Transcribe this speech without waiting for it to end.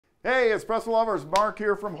Hey, espresso lovers, Mark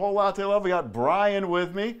here from Whole Latte Love. We got Brian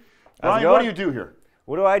with me. Brian, what do you do here?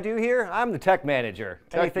 What do I do here? I'm the tech manager.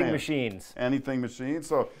 Anything machines. Anything machines.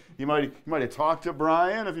 So you might have talked to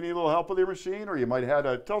Brian if you need a little help with your machine, or you might have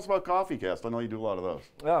had tell us about CoffeeCast. I know you do a lot of those.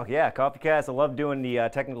 Oh yeah, CoffeeCast. I love doing the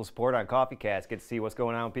technical support on CoffeeCast. Get to see what's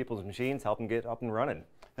going on with people's machines, help them get up and running.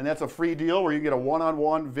 And that's a free deal where you get a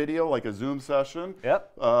one-on-one video, like a Zoom session,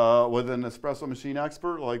 Yep. With an espresso machine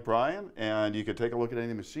expert like Brian, and you can take a look at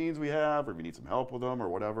any machines we have, or if you need some help with them, or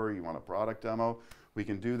whatever, you want a product demo, we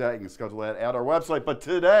can do that. You can schedule that at our website. But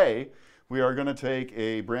today, we are going to take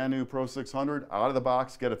a brand new Pro 600 out of the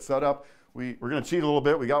box, get it set up. We're going to cheat a little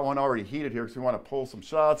bit. We got one already heated here because we want to pull some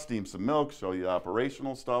shots, steam some milk, show you the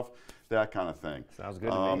operational stuff, that kind of thing. Sounds good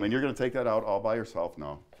to me. And you're going to take that out all by yourself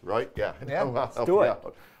now, right? Yeah. Yeah, let's do it.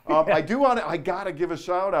 I got to give a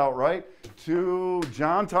shout out, right, to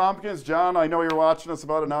John Tompkins. John, I know you're watching us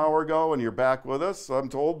about an hour ago and you're back with us. I'm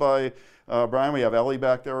told by Brian, we have Ellie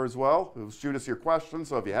back there as well. Shoot us your questions.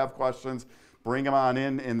 So if you have questions, bring them on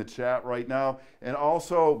in the chat right now. And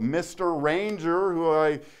also Mr. Ranger, who I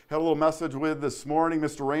had a little message with this morning.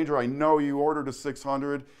 Mr. Ranger, I know you ordered a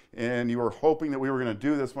 600 and you were hoping that we were going to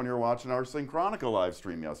do this when you were watching our Synchronica live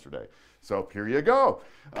stream yesterday. So here you go.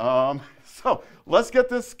 So let's get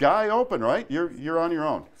this guy open, right? You're on your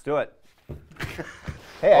own. Let's do it.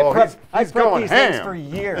 Hey, I prepped these things for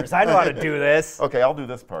years. I know how to do this. Okay, I'll do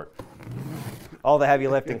this part. All the heavy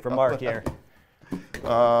lifting from Mark here.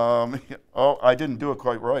 Oh, I didn't do it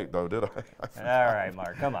quite right, though, did I? All right,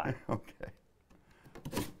 Mark, come on.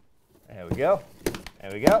 Okay. There we go.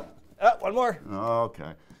 There we go. Oh, one more.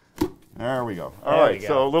 Okay. There we go. All right,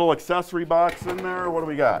 so a little accessory box in there. What do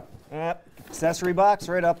we got? Yep. Accessory box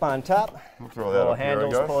right up on top. We'll throw that little up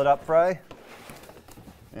handles, here, I guess. pull it up, Fry.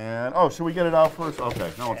 And, oh, should we get it out first? Okay,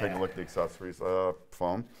 now we'll take a look at the accessories.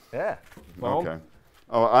 Foam. Yeah. Foam. Okay.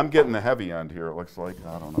 Oh, I'm getting the heavy end here, it looks like.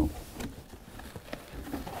 I don't know.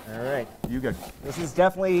 All right. You get. This is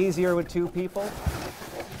definitely easier with two people,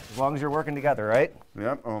 as long as you're working together, right?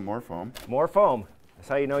 Yep. Oh, more foam. More foam. That's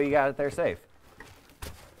how you know you got it there safe.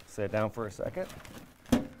 Sit down for a second.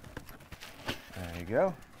 There you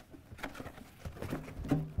go.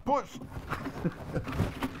 Push.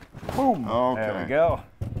 Boom. Okay. There we go.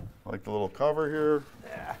 Like the little cover here.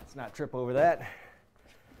 Yeah, let's not trip over that.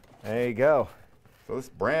 There you go. So this is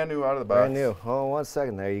brand new out of the box. Brand new. Oh, 1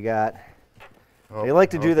 second there. You got. Oh, They like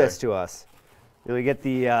to do this to us. You get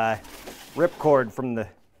the ripcord from the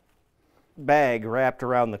bag wrapped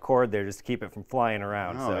around the cord there just to keep it from flying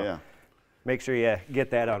around. Oh, so yeah. make sure you get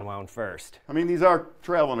that unwound first. I mean, these are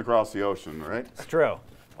traveling across the ocean, right? It's true.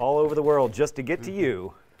 All over the world just to get to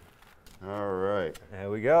you. All right.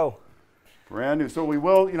 There we go. Brand new. So we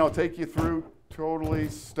will, take you through totally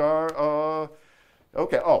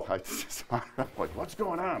okay. Oh, I'm like, what's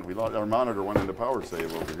going on? Our monitor went into power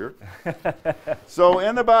save over here. So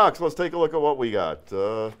in the box, let's take a look at what we got.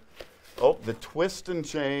 The twist and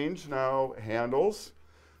change now handles.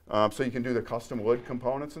 So you can do the custom wood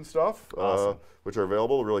components and stuff, awesome. Which are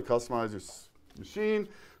available to really customize your machine.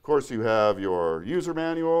 Of course, you have your user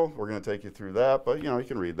manual. We're going to take you through that, but you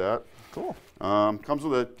can read that. Cool. Comes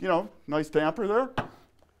with a nice tamper there,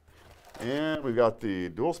 and we've got the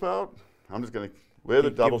dual spout. I'm just going to with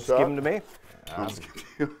a double shot. Give them to me. I'm just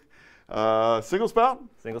gonna do, single spout.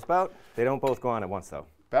 Single spout. They don't both go on at once though.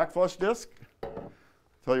 Back flush disc.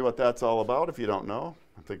 Tell you what that's all about if you don't know.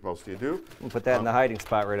 I think most of you do. We'll put that in the hiding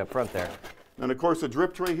spot right up front there. And of course, a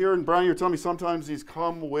drip tray here. And Brian, you're telling me sometimes these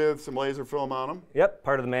come with some laser film on them. Yep,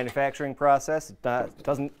 part of the manufacturing process. It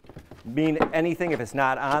doesn't mean anything if it's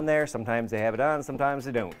not on there. Sometimes they have it on, sometimes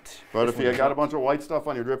they don't. But if you got a bunch of white stuff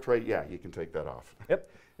on your drip tray, yeah, you can take that off. Yep.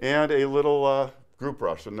 And a little group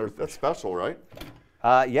brush, and that's special, right?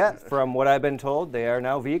 Yeah, from what I've been told, they are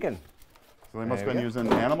now vegan. So they must have been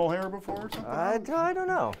using animal hair before or something? I don't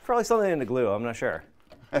know. Probably something in the glue, I'm not sure.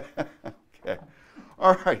 Okay.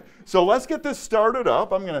 All right, so let's get this started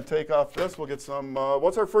up. I'm going to take off this. We'll get some,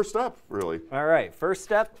 what's our first step, really? All right, first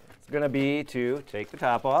step is going to be to take the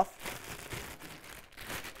top off.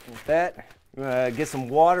 With that, get some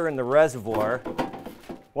water in the reservoir.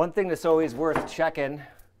 One thing that's always worth checking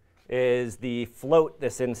is the float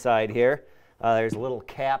that's inside here. There's a little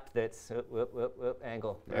cap that's,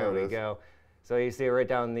 angle, there we go. So you see it right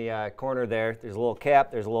down the corner there. There's a little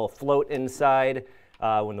cap, there's a little float inside.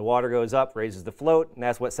 When the water goes up, raises the float, and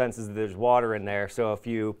that's what senses that there's water in there. So if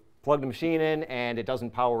you plug the machine in and it doesn't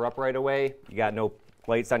power up right away, you got no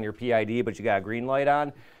lights on your PID, but you got a green light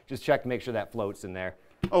on, just check to make sure that float's in there.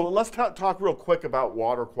 Oh, let's talk real quick about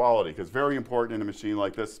water quality, because very important in a machine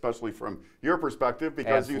like this, especially from your perspective,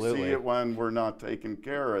 because you see it when we're not taking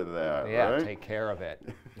care of that. Yeah, right? take care of it.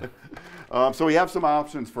 So we have some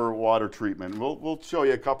options for water treatment. We'll show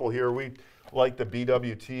you a couple here. We like the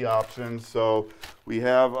BWT options. So we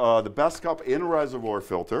have the Best Cup in reservoir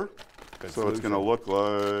filter. Good so solution. It's going to look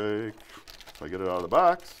like, if I get it out of the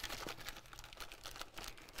box.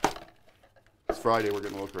 It's Friday, we're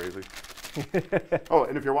going to look crazy. Oh,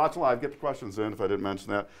 and if you're watching live, get the questions in if I didn't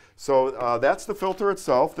mention that. So that's the filter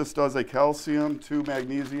itself. This does a calcium to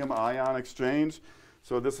magnesium ion exchange.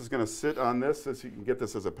 So this is going to sit on this, so you can get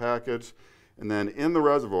this as a package. And then in the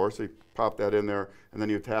reservoir, so you pop that in there, and then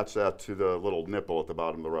you attach that to the little nipple at the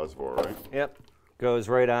bottom of the reservoir, right? Yep. Goes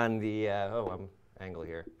right on the, angle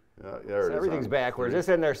here. Yeah, there it is. Everything's backwards. It's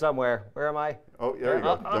in there somewhere. Where am I? Oh, there you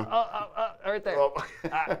go. Right there. Oh.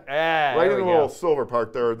 Right in the little silver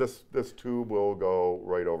part there, this tube will go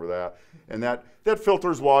right over that. And that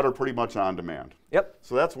filters water pretty much on demand. Yep.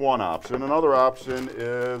 So that's one option. Another option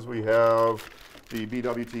is we have the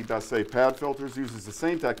BWT Best Safe Pad filters. Uses the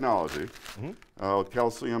same technology.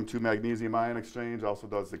 Calcium to magnesium ion exchange, also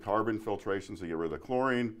does the carbon filtration, so you get rid of the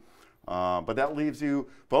chlorine. But that leaves you,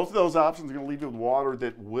 both of those options are going to leave you with water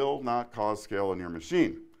that will not cause scale in your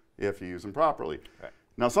machine if you use them properly. Right.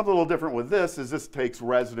 Now, something a little different with this is this takes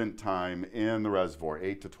resident time in the reservoir,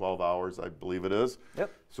 8 to 12 hours, I believe it is.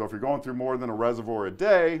 Yep. So if you're going through more than a reservoir a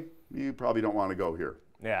day, you probably don't want to go here.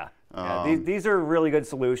 Yeah. These are a really good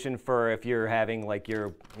solution for if you're having like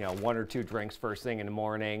your 1 or 2 drinks first thing in the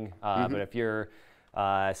morning. But if you're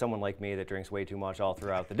someone like me that drinks way too much all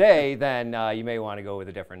throughout the day, then you may want to go with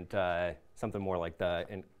a different, something more like the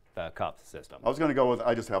cup system. I was going to go with,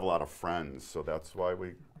 I just have a lot of friends, so that's why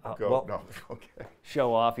we go. Well, no, okay.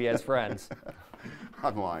 Show off, he has friends.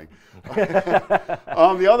 I'm lying.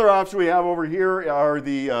 The other option we have over here are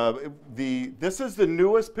this is the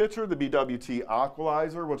newest pitcher, the BWT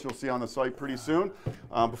Aqualizer, which you'll see on the site pretty soon.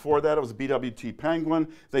 Before that, it was a BWT Penguin.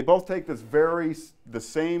 They both take the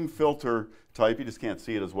same filter type, you just can't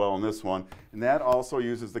see it as well in this one, and that also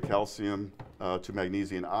uses the calcium to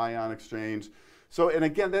magnesium ion exchange. So, and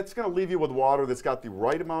again, that's going to leave you with water that's got the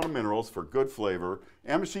right amount of minerals for good flavor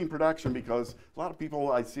and machine production, because a lot of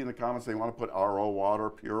people I see in the comments, they want to put RO water,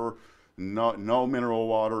 pure, no mineral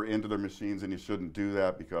water into their machines, and you shouldn't do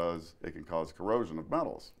that because it can cause corrosion of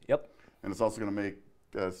metals. Yep. And it's also going to make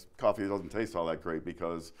coffee that doesn't taste all that great,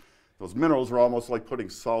 because those minerals are almost like putting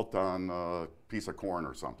salt on a piece of corn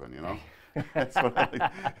or something, you know? That's what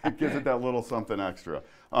it gives it that little something extra.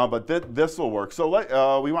 But this will work.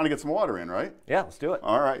 So we want to get some water in, right? Yeah, let's do it.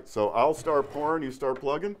 All right. So I'll start pouring, you start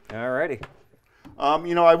plugging. All righty.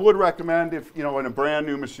 I would recommend, if in a brand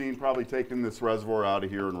new machine, probably taking this reservoir out of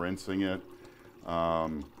here and rinsing it.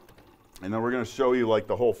 And then we're going to show you like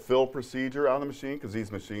the whole fill procedure on the machine, because these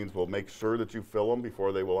machines will make sure that you fill them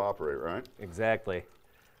before they will operate, right? Exactly.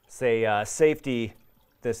 Say safety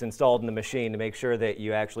that's installed in the machine to make sure that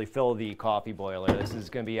you actually fill the coffee boiler. This is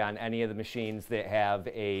going to be on any of the machines that have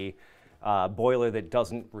a boiler that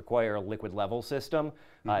doesn't require a liquid level system.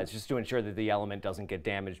 It's just to ensure that the element doesn't get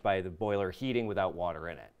damaged by the boiler heating without water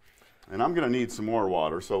in it. And I'm going to need some more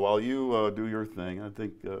water, so while you do your thing, I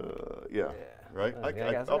think, right?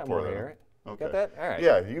 I'll pour that. Here. Okay. Got that? All right.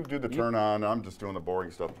 Yeah, you do the turn on. I'm just doing the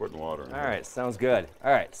boring stuff, putting water in. All right, sounds good.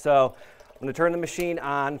 All right, so I'm going to turn the machine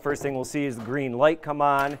on. First thing we'll see is the green light come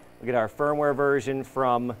on. We get our firmware version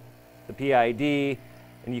from the PID,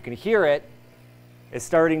 and you can hear it. It's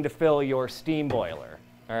starting to fill your steam boiler.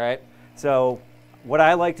 All right, so what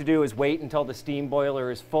I like to do is wait until the steam boiler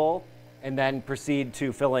is full and then proceed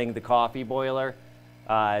to filling the coffee boiler.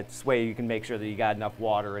 This way you can make sure that you got enough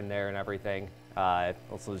water in there and everything.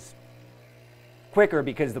 Also, it's quicker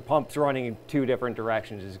because the pump's running in 2 different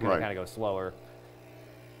directions. It's going to kind of go slower.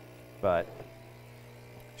 But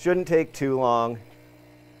shouldn't take too long.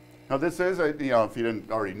 Now this is, if you didn't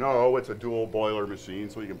already know, it's a dual boiler machine,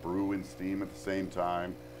 so you can brew and steam at the same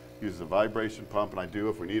time. Uses a vibration pump, and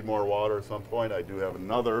if we need more water at some point, I do have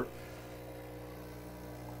another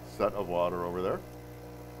set of water over there.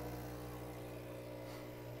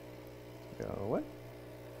 What?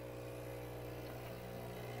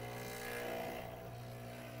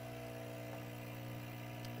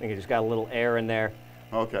 I think it just got a little air in there.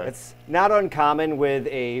 Okay. It's not uncommon with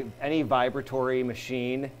any vibratory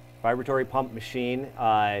pump machine.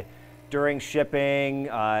 During shipping,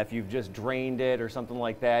 if you've just drained it or something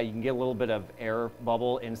like that, you can get a little bit of air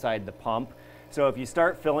bubble inside the pump. So if you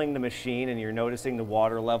start filling the machine and you're noticing the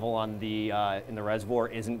water level on in the reservoir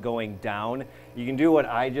isn't going down, you can do what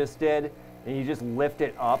I just did, and you just lift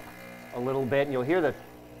it up a little bit, and you'll hear the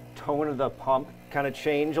tone of the pump kind of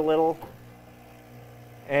change a little.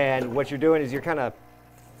 And what you're doing is you're kind of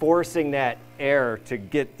forcing that air to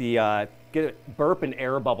get the burp and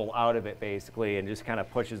air bubble out of it, basically, and just kind of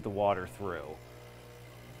pushes the water through.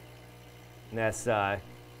 And that's,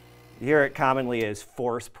 you hear it commonly as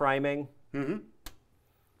force priming. Mm-hmm.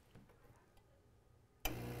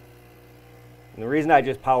 And the reason I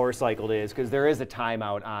just power cycled it is because there is a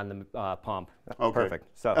timeout on the pump. Okay. Perfect.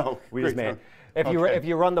 So we just made. If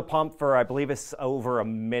you run the pump for, I believe it's over a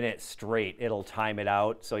minute straight, it'll time it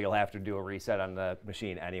out. So you'll have to do a reset on the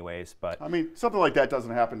machine anyways. But I mean, something like that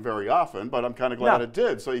doesn't happen very often, but I'm kind of glad it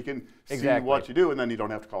did. So you can see what you do, and then you don't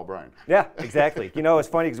have to call Brian. Yeah, exactly. You know, it's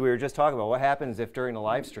funny because we were just talking about what happens if during the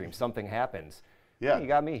live stream something happens. Yeah. You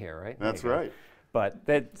got me here, right? That's right. But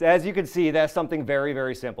that, as you can see, that's something very,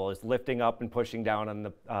 very simple. It's lifting up and pushing down on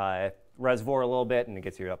the reservoir a little bit, and it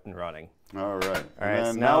gets you up and running. All right. All right.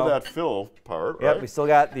 And So now that fill part, Yep, right? we still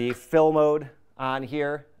got the fill mode on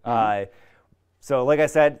here. So like I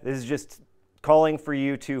said, this is just calling for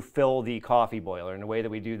you to fill the coffee boiler. And the way that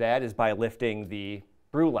we do that is by lifting the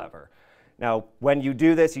brew lever. Now, when you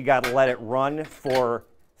do this, you got to let it run for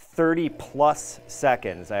 30 plus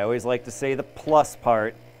seconds. I always like to say the plus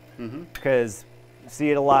part because you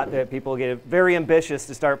see it a lot that people get very ambitious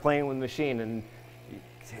to start playing with the machine and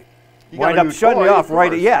You wind got a up new shutting toy, it off of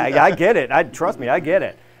right. course. Yeah, I get it. Trust me, I get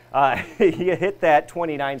it. You hit that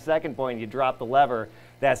 29-second point, you drop the lever,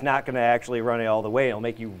 that's not going to actually run it all the way. It'll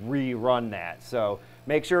make you rerun that. So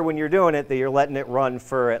make sure when you're doing it that you're letting it run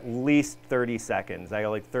for at least 30 seconds. I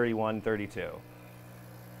go like 31, 32.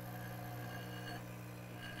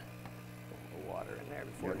 Water in there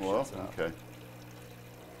before it shuts off. Okay.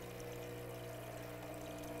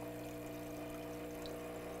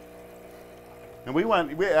 And we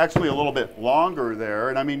actually a little bit longer there.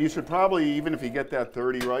 And I mean, you should probably, even if you get that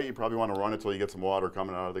 30 right, you probably want to run it till you get some water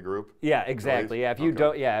coming out of the group. Yeah, exactly. Yeah, if you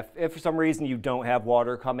don't, if for some reason you don't have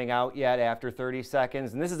water coming out yet after 30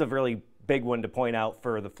 seconds, and this is a really big one to point out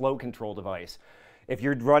for the flow control device. If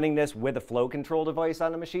you're running this with a flow control device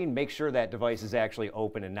on the machine, make sure that device is actually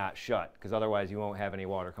open and not shut, because otherwise you won't have any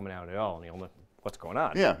water coming out at all, and you'll know what's going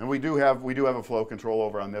on. Yeah, and we do have a flow control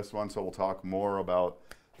over on this one, so we'll talk more about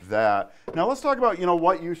that. Now let's talk about,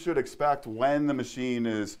 what you should expect when the machine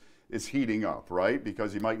is heating up, right?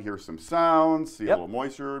 Because you might hear some sounds, see a little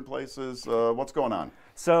moisture in places. What's going on?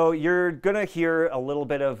 So you're gonna hear a little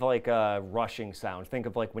bit of like a rushing sound. Think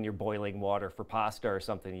of like when you're boiling water for pasta or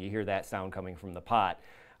something, you hear that sound coming from the pot.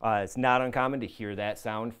 It's not uncommon to hear that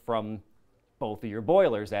sound from both of your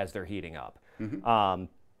boilers as they're heating up.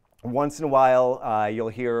 Once in a while, you'll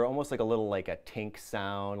hear almost like a little like a tink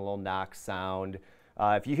sound, a little knock sound.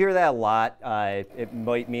 If you hear that a lot, it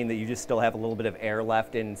might mean that you just still have a little bit of air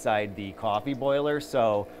left inside the coffee boiler,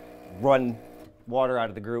 so run water out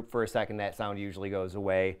of the group for a second, that sound usually goes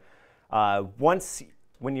away.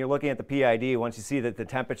 When you're looking at the PID, once you see that the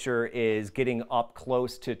temperature is getting up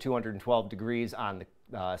close to 212 degrees on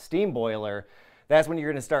the steam boiler, that's when you're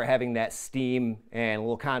going to start having that steam and a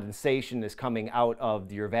little condensation that's coming out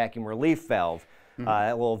of your vacuum relief valve.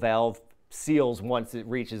 That little valve seals once it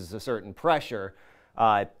reaches a certain pressure.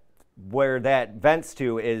 Where that vents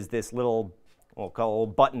to is this little, we'll call it a little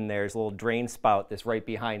button there, is a little drain spout that's right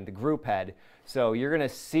behind the group head. So you're going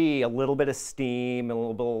to see a little bit of steam, a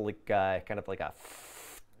little bit like kind of like a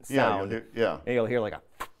sound. And you'll hear like a.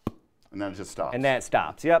 And then it just stops. And that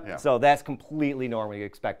stops, yep. Yeah. So that's completely normal. You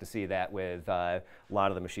expect to see that with a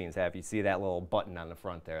lot of the machines have. You see that little button on the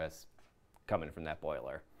front there that's coming from that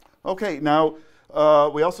boiler. Okay, now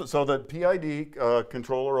so the PID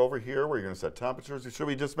controller over here where you're going to set temperatures, should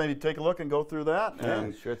we just maybe take a look and go through that?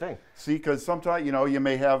 Yeah, sure thing. See, because sometimes, you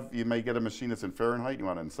may get a machine that's in Fahrenheit, you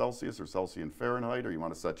want it in Celsius or Celsius and Fahrenheit, or you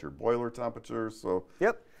want to set your boiler temperature, so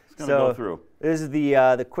yep. It's going to go through. This is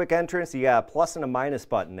the quick entrance. You got a plus and a minus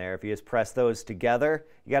button there. If you just press those together,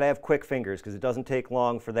 you got to have quick fingers because it doesn't take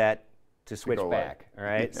long for that to switch back, all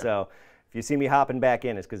right? Yeah. So if you see me hopping back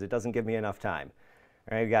in, it's because it doesn't give me enough time.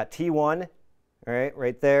 All right, we got T1, all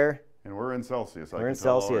right there. And we're in Celsius. We're in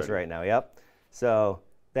Celsius right now, yep. So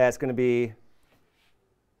that's going to be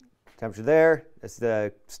temperature there. That's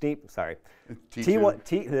the steam, sorry.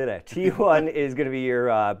 T1 is going to be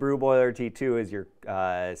your brew boiler. T2 is your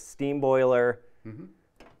steam boiler.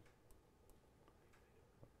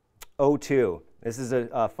 O2, this is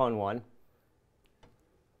a fun one.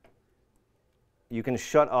 You can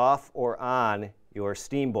shut off or on your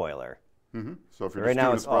steam boiler. So if you're right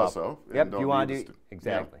now just doing espresso, yep, you want to do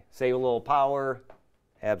exactly. Save a little power.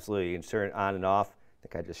 Absolutely, you can turn it on and off. I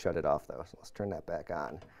think I just shut it off though, so let's turn that back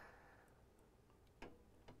on.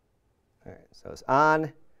 All right, so it's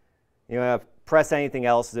on. You want to press anything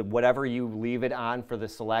else, that whatever you leave it on for the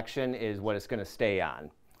selection is what it's going to stay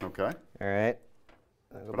on. Okay. All right.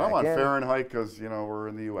 But I'm on Fahrenheit because, you know, we're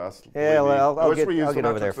in the U.S. Yeah, well, I'll get metric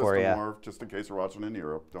over there for system you. more, just in case we're watching in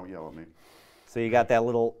Europe. Don't yell at me. So you got that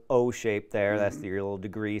little O shape there. That's your little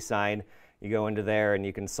degree sign. You go into there and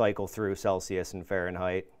you can cycle through Celsius and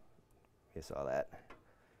Fahrenheit. You saw that.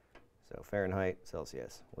 So Fahrenheit,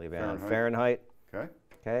 Celsius. Leave it on Fahrenheit. Okay.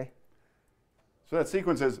 Okay. So that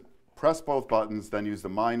sequence is press both buttons, then use the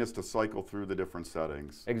minus to cycle through the different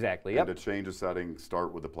settings. Exactly, And to change a setting,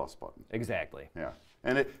 start with the plus button. Exactly. Yeah.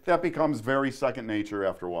 And that becomes very second nature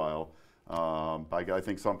after a while. I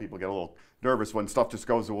think some people get a little nervous when stuff just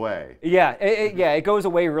goes away. Yeah, it goes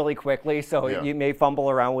away really quickly, so you may fumble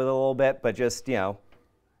around with it a little bit, but just, you know,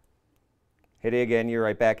 hit it again, you're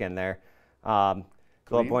right back in there. So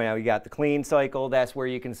I'll point out, you got the clean cycle. That's where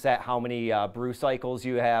you can set how many brew cycles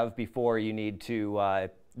you have before you need to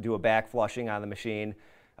do a back flushing on the machine.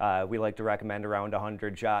 We like to recommend around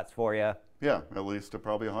 100 shots for you. Yeah, at least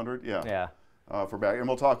probably 100. Yeah. Yeah. For back, and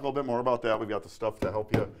we'll talk a little bit more about that. We've got the stuff to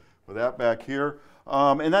help you with that back here.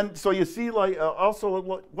 And then, so you see, like, also,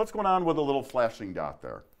 what's going on with the little flashing dot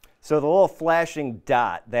there? So the little flashing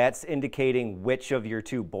dot, that's indicating which of your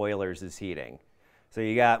two boilers is heating. So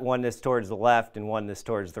you got one that's towards the left and one that's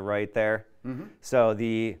towards the right there. So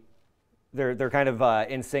they're kind of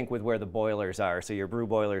in sync with where the boilers are. So your brew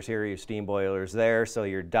boiler's here, your steam boiler's there. So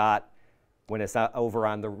your dot, when it's not over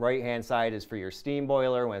on the right-hand side, is for your steam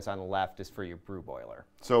boiler. When it's on the left, is for your brew boiler.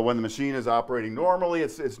 So when the machine is operating normally,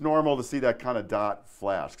 it's normal to see that kind of dot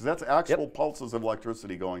flash, because that's actual pulses of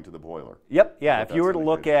electricity going to the boiler. Yep, yeah. If you were to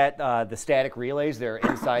look at the static relays, they're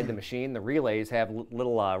inside the machine. The relays have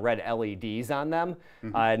little red LEDs on them,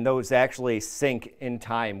 and those actually sync in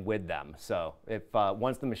time with them. So if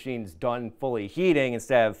once the machine's done fully heating,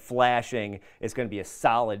 instead of flashing, it's going to be a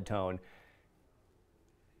solid tone.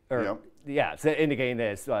 Yeah, so indicating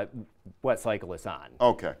that it's what cycle it's on.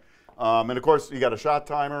 Okay, and of course you got a shot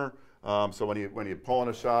timer. So when you pull in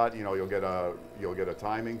a shot, you know you'll get a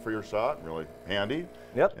timing for your shot. Really handy.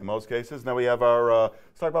 Yep. In most cases. Now we have our.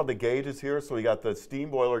 Let's talk about the gauges here. So we got the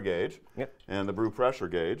steam boiler gauge. Yep. And the brew pressure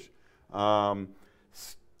gauge.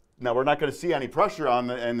 Now we're not going to see any pressure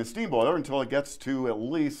in the steam boiler until it gets to at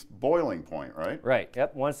least boiling point, right? Right.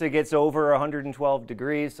 Yep. Once it gets over 112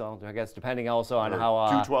 degrees, so I guess depending also on how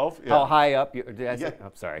 212, how high up you.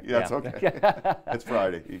 I'm sorry. Yeah, it's okay. It's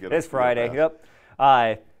Friday. It's Friday. Yep.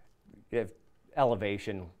 You have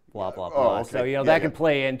elevation, blah blah blah. Oh, okay. So you know that can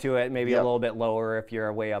play into it. Maybe a little bit lower if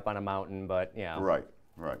you're way up on a mountain, but you know. Right.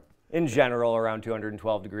 Right. In general, around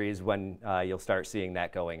 212 degrees when you'll start seeing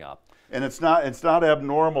that going up. And it's not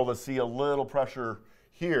abnormal to see a little pressure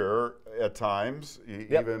here at times,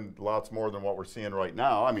 even lots more than what we're seeing right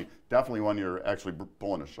now. I mean, definitely when you're actually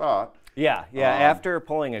pulling a shot. Yeah, after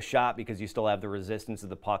pulling a shot, because you still have the resistance of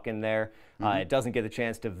the puck in there, it doesn't get a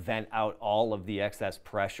chance to vent out all of the excess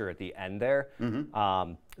pressure at the end there.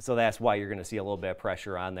 So that's why you're going to see a little bit of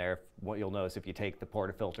pressure on there. What you'll notice if you take the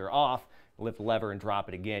portafilter off, lift the lever and drop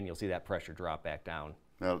it again, you'll see that pressure drop back down.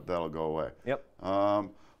 That'll go away. Yep.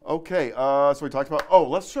 Okay, so we talked about,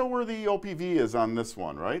 let's show where the OPV is on this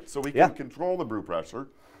one, right? So we can control the brew pressure.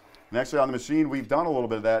 And actually on the machine, we've done a little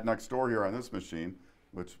bit of that next door here on this machine,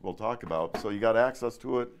 which we'll talk about. So you got access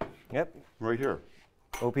to it right here.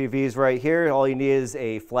 OPV is right here. All you need is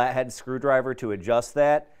a flathead screwdriver to adjust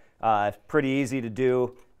that. Pretty easy to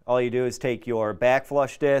do. All you do is take your back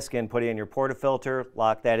flush disc and put it in your portafilter,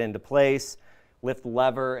 lock that into place, lift the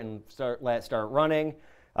lever and let it start running,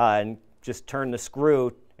 and just turn the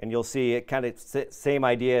screw, and you'll see it kind of same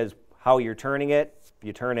idea as how you're turning it.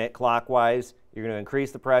 You turn it clockwise, you're going to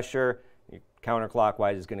increase the pressure.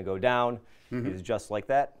 Counterclockwise is going to go down. It's just like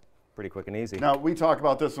that. Pretty quick and easy. Now we talk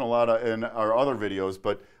about this in in our other videos,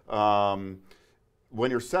 but when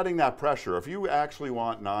you're setting that pressure, if you actually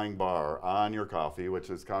want 9 bar on your coffee, which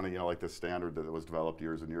is kind of like the standard that was developed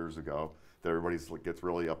years and years ago that everybody gets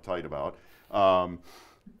really uptight about.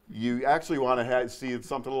 You actually want to see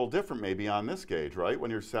something a little different maybe on this gauge, right?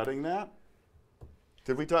 When you're setting that?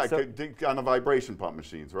 Did we talk on the vibration pump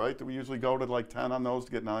machines, right? Do we usually go to like 10 on those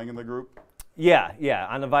to get 9 in the group? Yeah,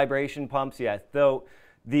 on the vibration pumps, yeah. Though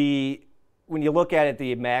when you look at it,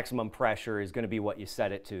 the maximum pressure is going to be what you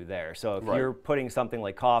set it to there. So if you're putting something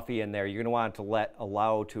like coffee in there, you're going to want it to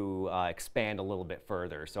allow to expand a little bit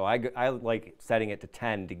further. So I like setting it to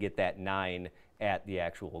 10 to get that 9 at the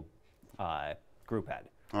actual group head.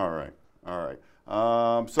 All right.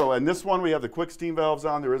 So in this one, we have the quick steam valves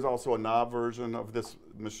on. There is also a knob version of this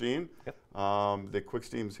machine. The quick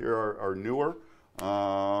steams here are newer.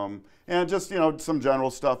 And just, some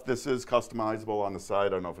general stuff. This is customizable on the side. I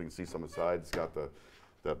don't know if you can see some of the sides. It's got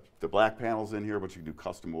the black panels in here, but you can do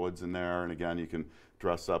custom woods in there. And again, you can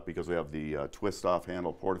dress up, because we have the twist-off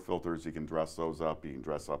handle portafilters. You can dress those up. You can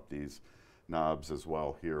dress up these knobs as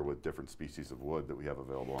well here with different species of wood that we have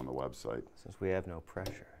available on the website. Since we have no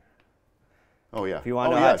pressure. Oh, yeah. If you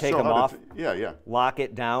want to know how to take them off, yeah. lock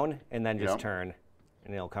it down and then just turn,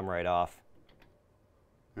 and it'll come right off.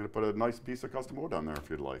 I'm going to put a nice piece of custom wood on there if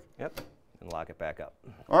you'd like. Yep, and lock it back up.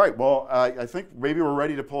 All right, well, I think maybe we're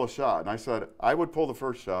ready to pull a shot. And I said I would pull the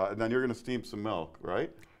first shot, and then you're going to steam some milk, right?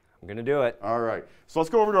 I'm going to do it. All right, so let's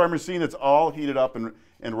go over to our machine that's all heated up and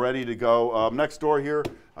ready to go. Next door here,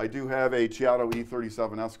 I do have a Chiato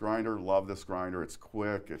E37S grinder. Love this grinder. It's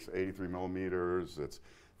quick. It's 83 millimeters.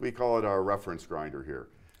 We call it our reference grinder here.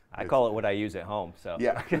 I call it what I use at home. So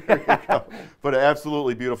yeah, there you go. But an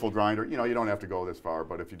absolutely beautiful grinder. You don't have to go this far,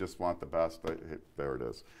 but if you just want the best, there it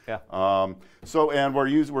is. Yeah. And we're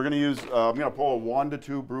going to use. I'm going to pull a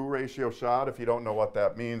 1-to-2 brew ratio shot. If you don't know what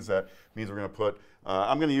that means we're going to put.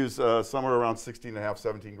 I'm going to use somewhere around 16.5,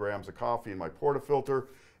 17 grams of coffee in my portafilter,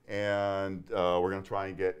 and we're going to try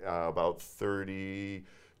and get about 32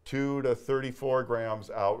 to 34 grams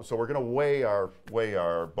out. So we're going to weigh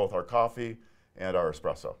both our coffee and our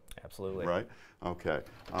espresso. Absolutely. Right? Okay.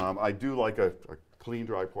 I do like a clean,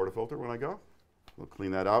 dry portafilter when I go. We'll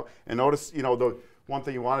clean that out. And notice, the one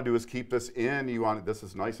thing you want to do is keep this in. This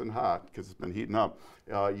is nice and hot because it's been heating up.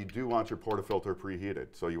 You do want your portafilter preheated.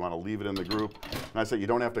 So you want to leave it in the group. And I said you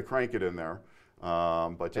don't have to crank it in there,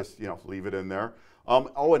 but just, leave it in there.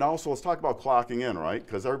 And also let's talk about clocking in, right?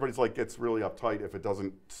 Because everybody's gets really uptight if it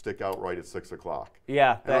doesn't stick out right at 6 o'clock.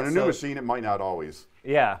 Yeah. And on a new machine, it might not always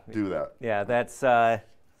do that. Yeah, that's,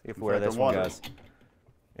 see where this one goes.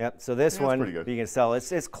 Yep, so this one, you can tell,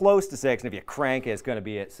 it's close to 6, and if you crank it, it's going to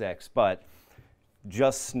be at 6, but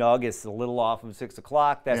just snug, it's a little off of 6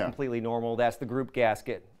 o'clock. That's completely normal. That's the group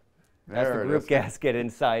gasket. That's the group gasket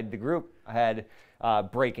inside the group head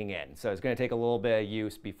breaking in. So it's going to take a little bit of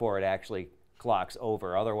use before it actually clocks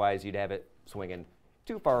over. Otherwise, you'd have it swinging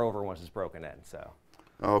too far over once it's broken in. So.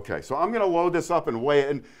 Okay, so I'm going to load this up and weigh it.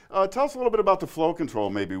 And tell us a little bit about the flow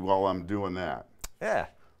control maybe while I'm doing that. Yeah,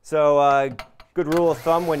 so good rule of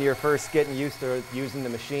thumb when you're first getting used to using the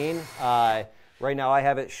machine. Right now I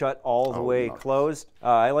have it shut all the way closed.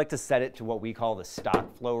 I like to set it to what we call the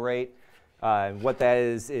stock flow rate. What that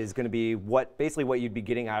is going to be basically what you'd be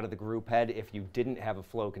getting out of the group head if you didn't have a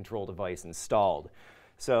flow control device installed.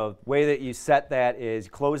 So the way that you set that is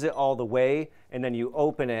close it all the way, and then you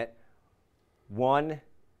open it 1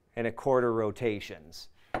 1/4 rotations.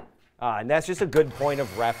 And that's just a good point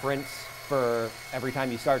of reference for every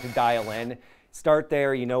time you start to dial in. Start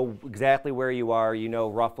there, you know exactly where you are, you know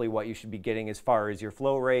roughly what you should be getting as far as your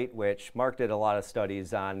flow rate, which Mark did a lot of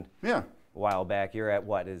studies on a while back. You're at,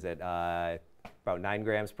 what is it, about 9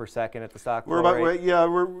 grams per second at the stock flow rate?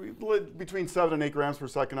 We're between 7 and 8 grams per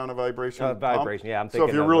second on a vibration. Vibration, yeah, I'm thinking. So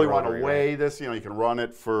if you really want to weigh this, you can run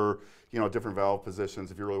it for different valve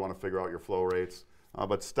positions if you really want to figure out your flow rates.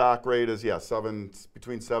 But stock rate is,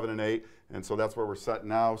 between 7 and 8, and so that's where we're set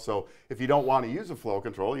now. So if you don't want to use a flow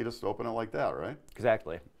control, you just open it like that, right?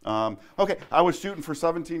 Exactly. Okay, I was shooting for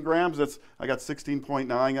 17 grams. I got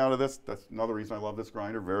 16.9 out of this. That's another reason I love this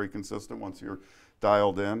grinder. Very consistent once you're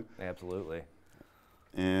dialed in. Absolutely.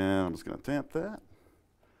 And I'm just going to tamp that.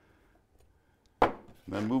 And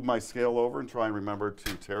then move my scale over and try and remember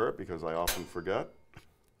to tare it because I often forget.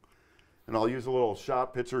 And I'll use a little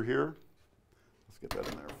shot pitcher here. Let's get that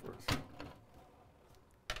in there first.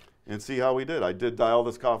 And see how we did. I did dial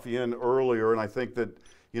this coffee in earlier, and I think that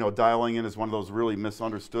dialing in is one of those really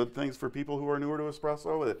misunderstood things for people who are newer to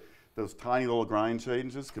espresso. That those tiny little grind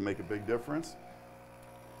changes can make a big difference.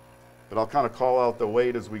 But I'll kind of call out the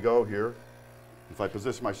weight as we go here. If I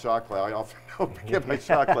position my shot glass, I often don't get my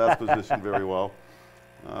shot glass positioned very well.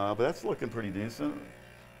 But that's looking pretty decent.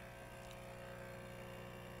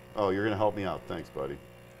 Oh, you're going to help me out. Thanks, buddy.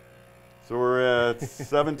 So we're at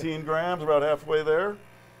 17 grams, about halfway there.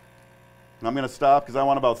 And I'm going to stop because I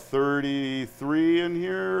want about 33 in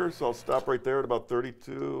here. So I'll stop right there at about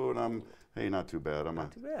 32. And hey, not too bad.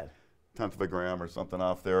 Not too bad. 1/10 of a gram or something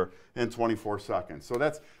off there in 24 seconds. So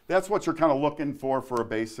that's what you're kind of looking for a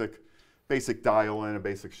basic dial in, a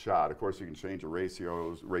basic shot. Of course, you can change your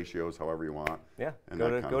ratios however you want. Yeah,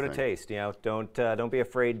 go to taste. Don't be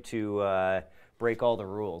afraid to break all the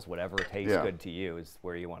rules. Whatever tastes good to you is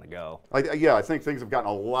where you want to go. I think things have gotten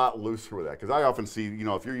a lot looser with that because I often see,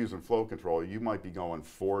 if you're using flow control, you might be going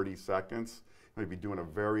 40 seconds. You might be doing a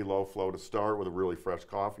very low flow to start with a really fresh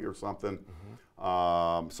coffee or something.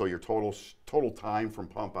 So your total time from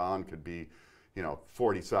pump on could be,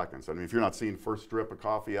 40 seconds. I mean, if you're not seeing first drip of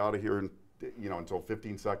coffee out of here, until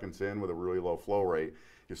 15 seconds in with a really low flow rate,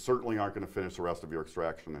 you certainly aren't going to finish the rest of your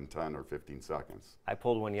extraction in 10 or 15 seconds. I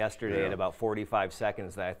pulled one yesterday at about 45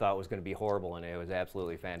 seconds that I thought was going to be horrible, and it was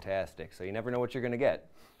absolutely fantastic. So you never know what you're going to get.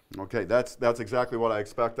 Okay, that's exactly what I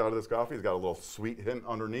expect out of this coffee. It's got a little sweet hint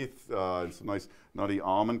underneath. It's a nice nutty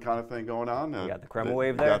almond kind of thing going on. You got the crema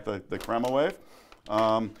wave there? You got the crema wave.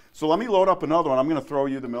 So let me load up another one. I'm going to throw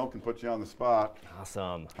you the milk and put you on the spot.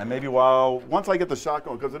 Awesome. And maybe once I get the shot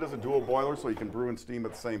going, because it is a dual boiler, so you can brew and steam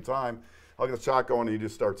at the same time, I'll get the shot going and you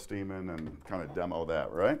just start steaming and kind of demo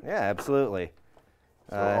that, right? Yeah, absolutely.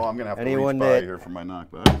 So I'm going to have to reach by here for my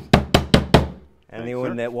knockback.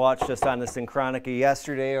 Anyone that watched us on the Synchronica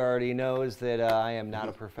yesterday already knows that I am not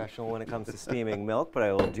a professional when it comes to steaming milk, but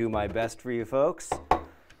I will do my best for you folks.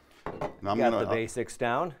 Got the basics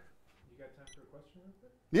down. You got time for a question real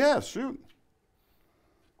quick? Yeah, shoot.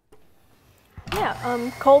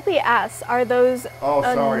 Yeah, Colby asks, are those... Oh,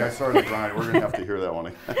 sorry, I started right. We're going to have to hear that one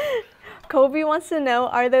again. Colby wants to know,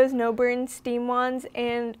 are those no-burn steam wands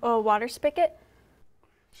and a water spigot?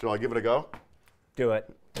 Shall I give it a go? Do it.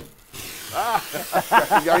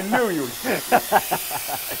 I knew you would.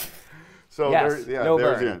 So yes, no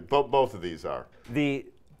burn. Both of these are. The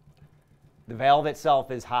valve itself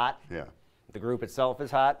is hot. Yeah. The group itself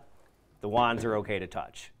is hot. The wands are okay to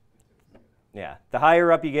touch. Yeah. The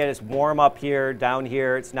higher up you get, it's warm up here. Down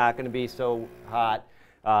here, it's not going to be so hot.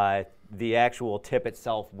 The actual tip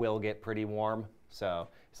itself will get pretty warm. So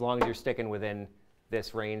as long as you're sticking within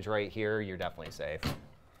this range right here, you're definitely safe.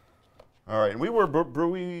 All right, and we were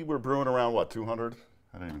brewing around what, 200?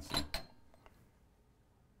 I didn't even see.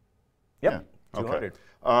 Yep, yeah. 200.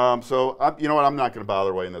 Okay. So you know what? I'm not going to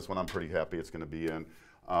bother weighing this one. I'm pretty happy it's going to be in.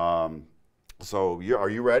 So are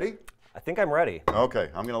you ready? I think I'm ready. Okay,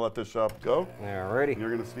 I'm going to let this shop go. All righty. You're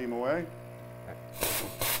going to steam away.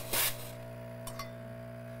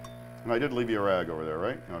 And I did leave you a rag over there,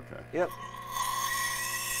 right? Okay. Yep.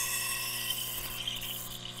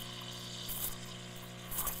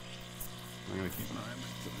 I'm going to keep an eye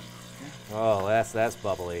on Oh, that. that's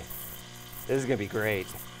bubbly. This is going to be great.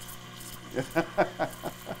 You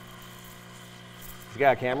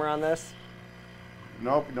got a camera on this?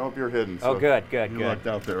 Nope, you're hidden. Oh, so good. You looked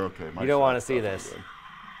out there, okay. You don't want to see this. Good.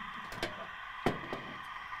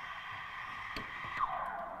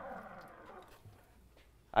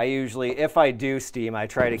 I usually, if I do steam, I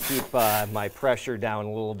try to keep my pressure down a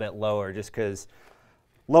little bit lower, just because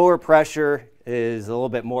lower pressure is a little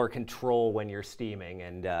bit more control when you're steaming,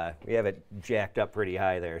 and we have it jacked up pretty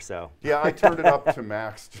high there. So yeah, I turned it up to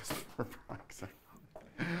max just for practice.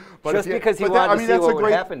 Just because he wanted to see what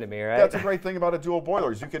would happen to me, right? That's a great thing about a dual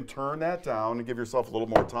boiler is you can turn that down and give yourself a little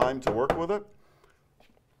more time to work with it.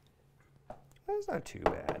 That's not too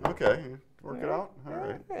bad. Okay, work it out. All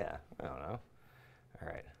right. Yeah, I don't know. All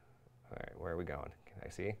right, where are we going? Can I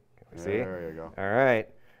see? Can we see? There you go. All right.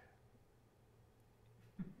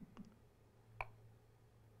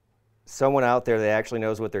 Someone out there that actually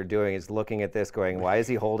knows what they're doing is looking at this going, why is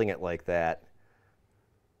he holding it like that?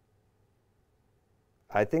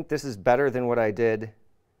 I think this is better than what I did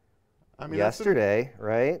yesterday,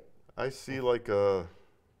 right? I see like a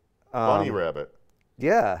bunny rabbit.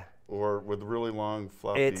 Yeah. Or with really long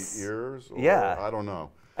floppy ears. Or, yeah. I don't know.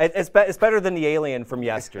 It's better than the alien from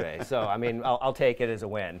yesterday. So, I mean, I'll take it as a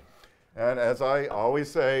win. And as I always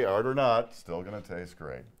say, art or not, still going to taste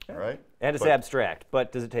great, right? And it's abstract,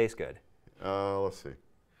 but does it taste good? Let's see.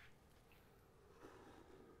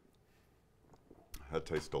 That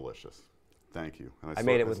tastes delicious. Thank you. And I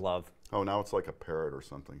made it with love. Oh, now it's like a parrot or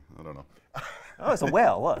something. I don't know. Oh, it's a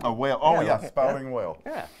whale. Look. A whale. Oh, yeah, okay. spouting whale.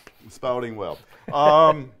 Yeah. Spouting whale.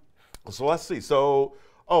 So let's see. So,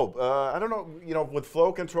 I don't know. You know, with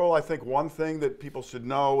flow control, I think one thing that people should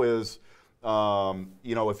know is,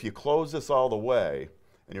 you know, if you close this all the way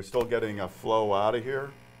and you're still getting a flow out of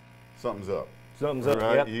here, something's up. Something's up,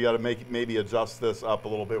 right? yep. You got to maybe adjust this up a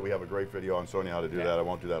little bit. We have a great video on showing you how to do that. I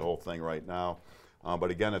won't do that whole thing right now.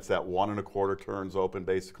 But again, it's that 1 1/4 turns open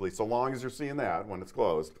basically, so long as you're seeing that when it's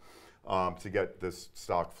closed, to get this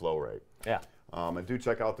stock flow rate. Yeah. And do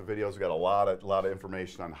check out the videos. We've got a lot of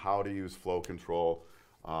information on how to use flow control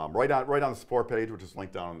right on the support page, which is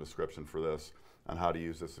linked down in the description for this, on how to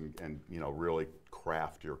use this and you know, really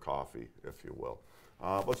craft your coffee, if you will.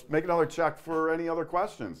 Let's make another check for any other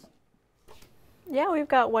questions. Yeah, we've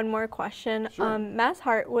got one more question. Sure. Mass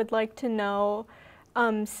Hart would like to know,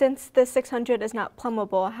 since the 600 is not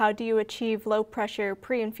plumbable, how do you achieve low pressure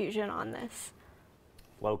pre-infusion on this?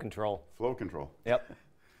 Flow control. Flow control. Yep.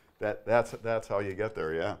 That's how you get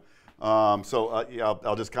there, yeah. Yeah,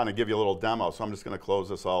 I'll just kind of give you a little demo. So I'm just going to close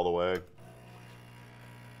this all the way.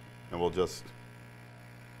 And we'll just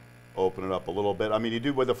open it up a little bit. I mean, you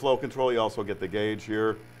do with the flow control, you also get the gauge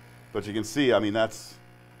here. But you can see, I mean, it's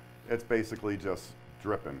basically just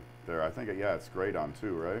dripping there. I think, yeah, it's great on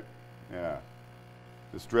too, right? Yeah.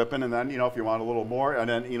 Just dripping, and then, you know, if you want a little more, and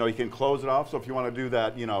then, you know, you can close it off. So if you want to do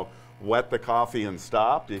that, you know, wet the coffee and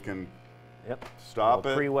stop, you can stop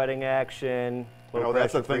it. Pre-wetting action. You know,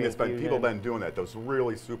 that's the thing that's been, people have been doing that, those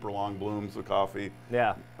really super long blooms of coffee.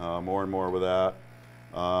 Yeah. More and more with that.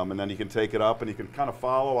 And then you can take it up and you can kind of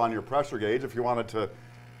follow on your pressure gauge if you wanted to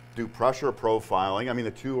do pressure profiling. I mean,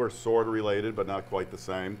 the two are sort of related, but not quite the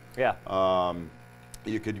same. Yeah.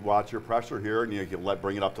 You could watch your pressure here, and you can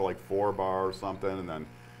bring it up to like 4 bar or something, and then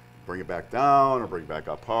bring it back down or bring it back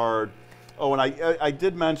up hard. Oh, and I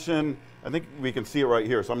did mention, I think we can see it right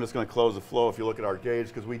here, so I'm just going to close the flow if you look at our gauge,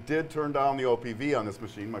 because we did turn down the OPV on this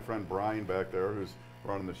machine. My friend Brian back there, who's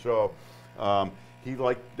running the show,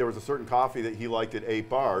 there was a certain coffee that he liked at 8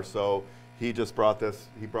 bar, so he just brought the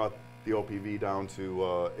OPV down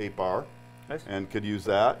to 8 bar. Nice. And could use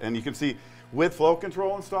that. And you can see, with flow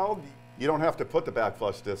control installed, you don't have to put the back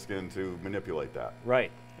flush disc in to manipulate that.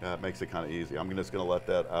 Right. It makes it kind of easy. I'm just going to let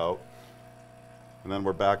that out. And then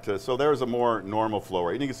we're back to, so there's a more normal flow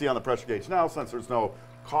rate. And you can see on the pressure gauge now, since there's no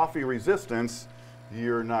coffee resistance,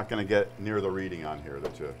 you're not going to get near the reading on here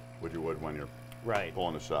that you would when you're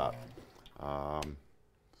pulling a shot.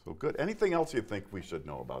 So good. Anything else you think we should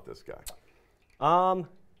know about this guy?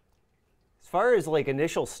 As far as like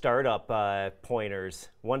initial startup pointers,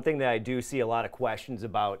 one thing that I do see a lot of questions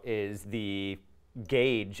about is the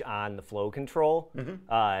gauge on the flow control.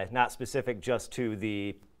 Not specific just to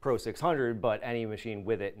the Pro 600, but any machine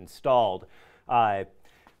with it installed.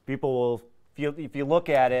 People will, if you look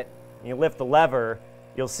at it, and you lift the lever,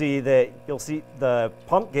 you'll see the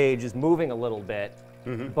pump gauge is moving a little bit,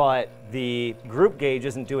 but the group gauge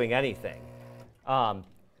isn't doing anything.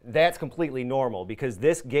 That's completely normal because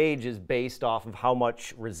this gauge is based off of how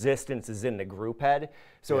much resistance is in the group head.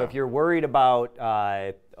 So if you're worried about,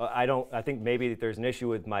 I think maybe there's an issue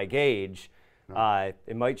with my gauge.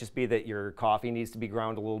 It might just be that your coffee needs to be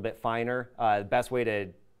ground a little bit finer. The best way to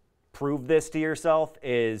prove this to yourself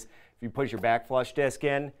is if you put your back flush disc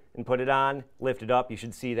in and put it on, lift it up, you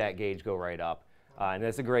should see that gauge go right up. And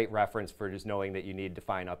that's a great reference for just knowing that you need to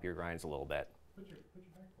fine up your grinds a little bit.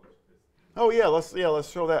 Oh yeah, let's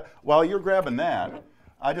show that. While you're grabbing that,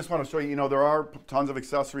 I just want to show you, there are tons of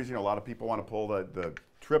accessories. A lot of people want to pull the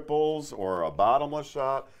triples or a bottomless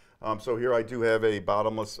shot. So here I do have a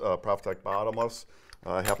bottomless, Profitec bottomless.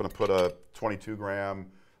 I happen to put a 22-gram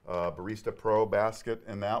Barista Pro basket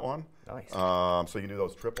in that one. Nice. So you can do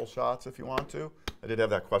those triple shots if you want to. I did have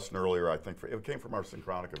that question earlier, I think. It came from our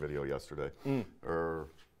Synchronica video yesterday.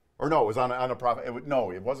 Or no, it was on a Profit.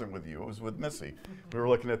 No, it wasn't with you. It was with Missy. We were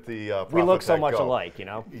looking at the Profitec We look so much Go. alike,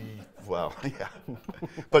 Well, yeah.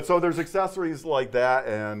 But so there's accessories like that,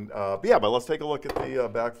 and but let's take a look at the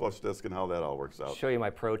back flush disc and how that all works out. Show you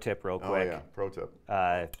my pro tip real quick. Oh yeah, pro tip.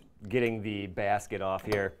 Getting the basket off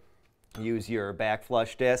here, use your back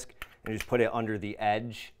flush disc and just put it under the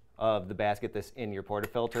edge of the basket that's in your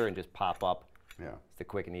portafilter and just pop up. Yeah. It's the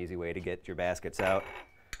quick and easy way to get your baskets out.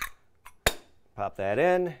 Pop that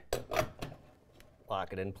in,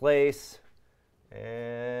 lock it in place,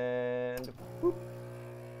 and whoop.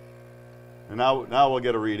 And now we'll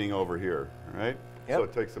get a reading over here, right? Yep. So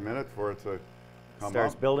it takes a minute for it to come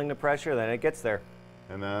Starts up. building the pressure, then it gets there.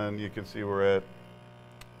 And then you can see we're at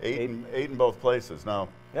eight in both places. Now,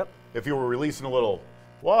 if you were releasing a little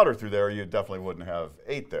water through there, you definitely wouldn't have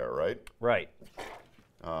 8 there, right? Right.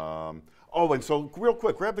 And so real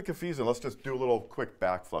quick, grab the Cafes and let's just do a little quick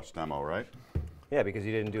back flush demo, right? Yeah, because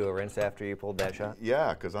you didn't do a rinse after you pulled that shot.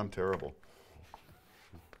 Yeah, because I'm terrible.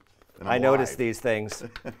 And I I'm notice live. these things.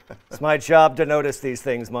 It's my job to notice these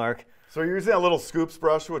things, Mark. So you're using a little scoops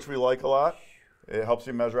brush, which we like a lot. It helps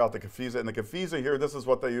you measure out the Cafes. And the Cafes here, this is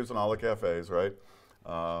what they use in all the cafes, right?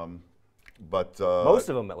 Most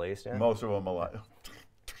of them, at least. Yeah. Most of them a lot.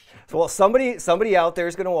 Well, somebody out there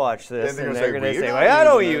is going to watch this, and they're going to say, well, I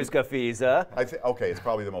don't use Cafes. Okay, it's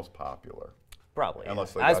probably the most popular. Probably.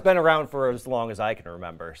 Unless It's been around for as long as I can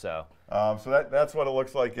remember. So that's what it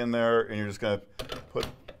looks like in there, and you're just going to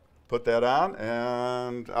put that on,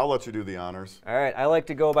 and I'll let you do the honors. All right. I like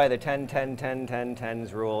to go by the 10, 10, 10, 10,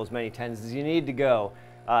 10s rule, as many 10s as you need to go.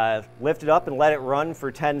 Lift it up and let it run for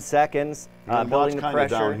 10 seconds, building the pressure. Watch kind of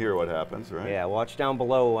down here what happens, right? Yeah, watch down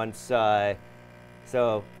below once.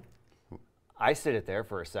 So I sit it there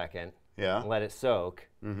for a second. Yeah. And let it soak.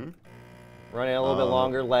 Run it a little bit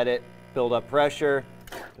longer, let it build up pressure,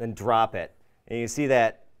 then drop it. And you see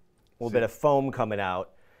that little bit of foam coming out.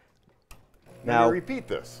 Now you repeat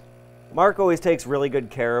this. Mark always takes really good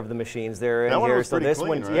care of the machines there in That one here. was So pretty this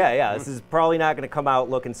clean, one, right? yeah, this is probably not going to come out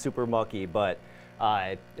looking super mucky, but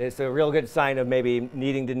it's a real good sign of maybe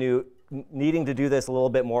needing to do this a little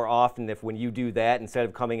bit more often. If when you do that, instead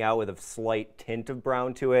of coming out with a slight tint of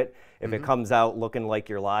brown to it, if it comes out looking like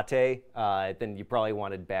your latte, then you probably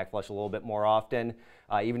want to backflush a little bit more often,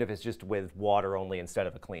 even if it's just with water only instead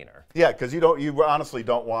of a cleaner. Yeah, because you honestly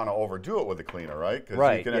don't want to overdo it with a cleaner, right?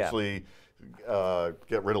 Because you can actually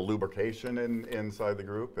get rid of lubrication inside the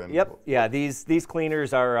group. And Yep. Yeah. These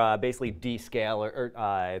cleaners are basically descaler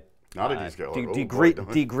or not a descaler.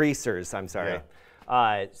 degreasers. I'm sorry.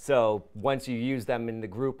 Yeah. So once you use them in the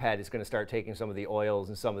group head, it's going to start taking some of the oils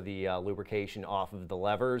and some of the lubrication off of the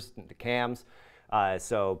levers, the cams.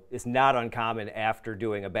 So it's not uncommon after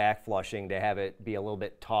doing a back flushing to have it be a little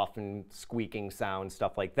bit tough and squeaking sound,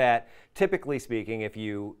 stuff like that. Typically speaking, if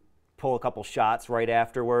you pull a couple shots right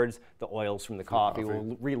afterwards, the oils from the coffee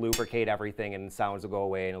will re-lubricate everything and sounds will go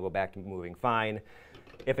away and it'll go back to moving fine.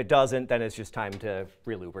 If it doesn't, then it's just time to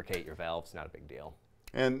re-lubricate your valves. Not a big deal.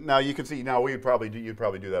 And now you can see, now you'd probably do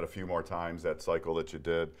that a few more times, that cycle that you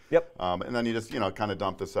did. Yep. And then you just, kind of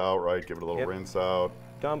dump this out, right? Give it a little rinse out.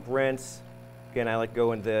 Dump, rinse. Again, I like to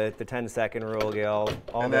go into the 10-second rule, get all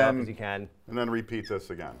the way up as you can. And then repeat this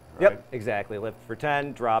again, right? Yep, exactly. Lift for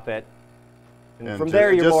 10, drop it. And from ju-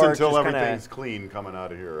 there, you're just more until just everything's clean coming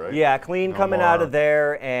out of here, right? Yeah, clean No coming out more. of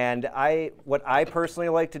there. And what I personally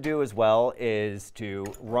like to do as well is to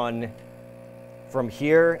run from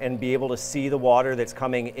here and be able to see the water that's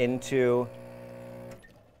coming into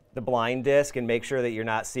the blind disc and make sure that you're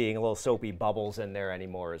not seeing little soapy bubbles in there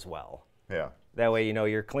anymore as well. Yeah. That way,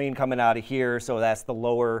 you're clean coming out of here, so that's the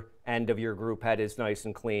lower end of your group head is nice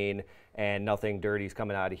and clean, and nothing dirty's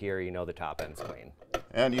coming out of here. The top end's clean.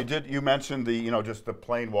 And you mentioned the, just the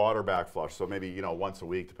plain water backflush. So maybe, once a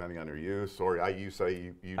week, depending on your use, or you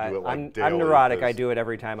say you do it like daily. I'm neurotic. I do it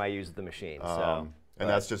every time I use the machine. And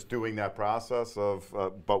that's just doing that process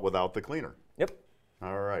but without the cleaner. Yep.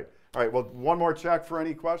 All right. Well, one more check for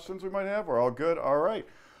any questions we might have. We're all good. All right.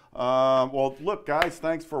 Well, look, guys,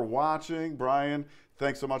 thanks for watching. Brian,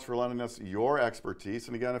 thanks so much for lending us your expertise.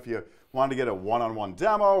 And again, if you want to get a one-on-one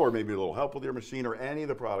demo or maybe a little help with your machine or any of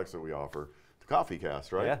the products that we offer, the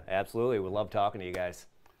CoffeeCast, right? Yeah, absolutely. We love talking to you guys.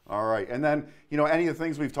 All right. And then, any of the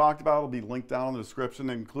things we've talked about will be linked down in the description,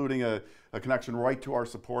 including a connection right to our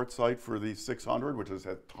support site for the 600, which has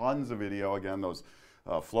had tons of video. Again, those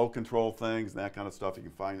flow control things and that kind of stuff. You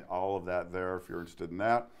can find all of that there if you're interested in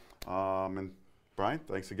that. And Brian,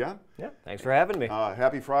 thanks again. Yeah, thanks for having me.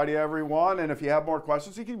 Happy Friday, everyone. And if you have more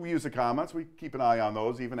questions, you can use the comments. We keep an eye on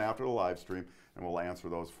those even after the live stream, and we'll answer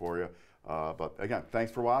those for you. But again,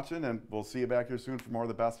 thanks for watching, and we'll see you back here soon for more of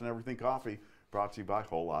the best in everything coffee, brought to you by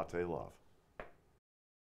Whole Latte Love.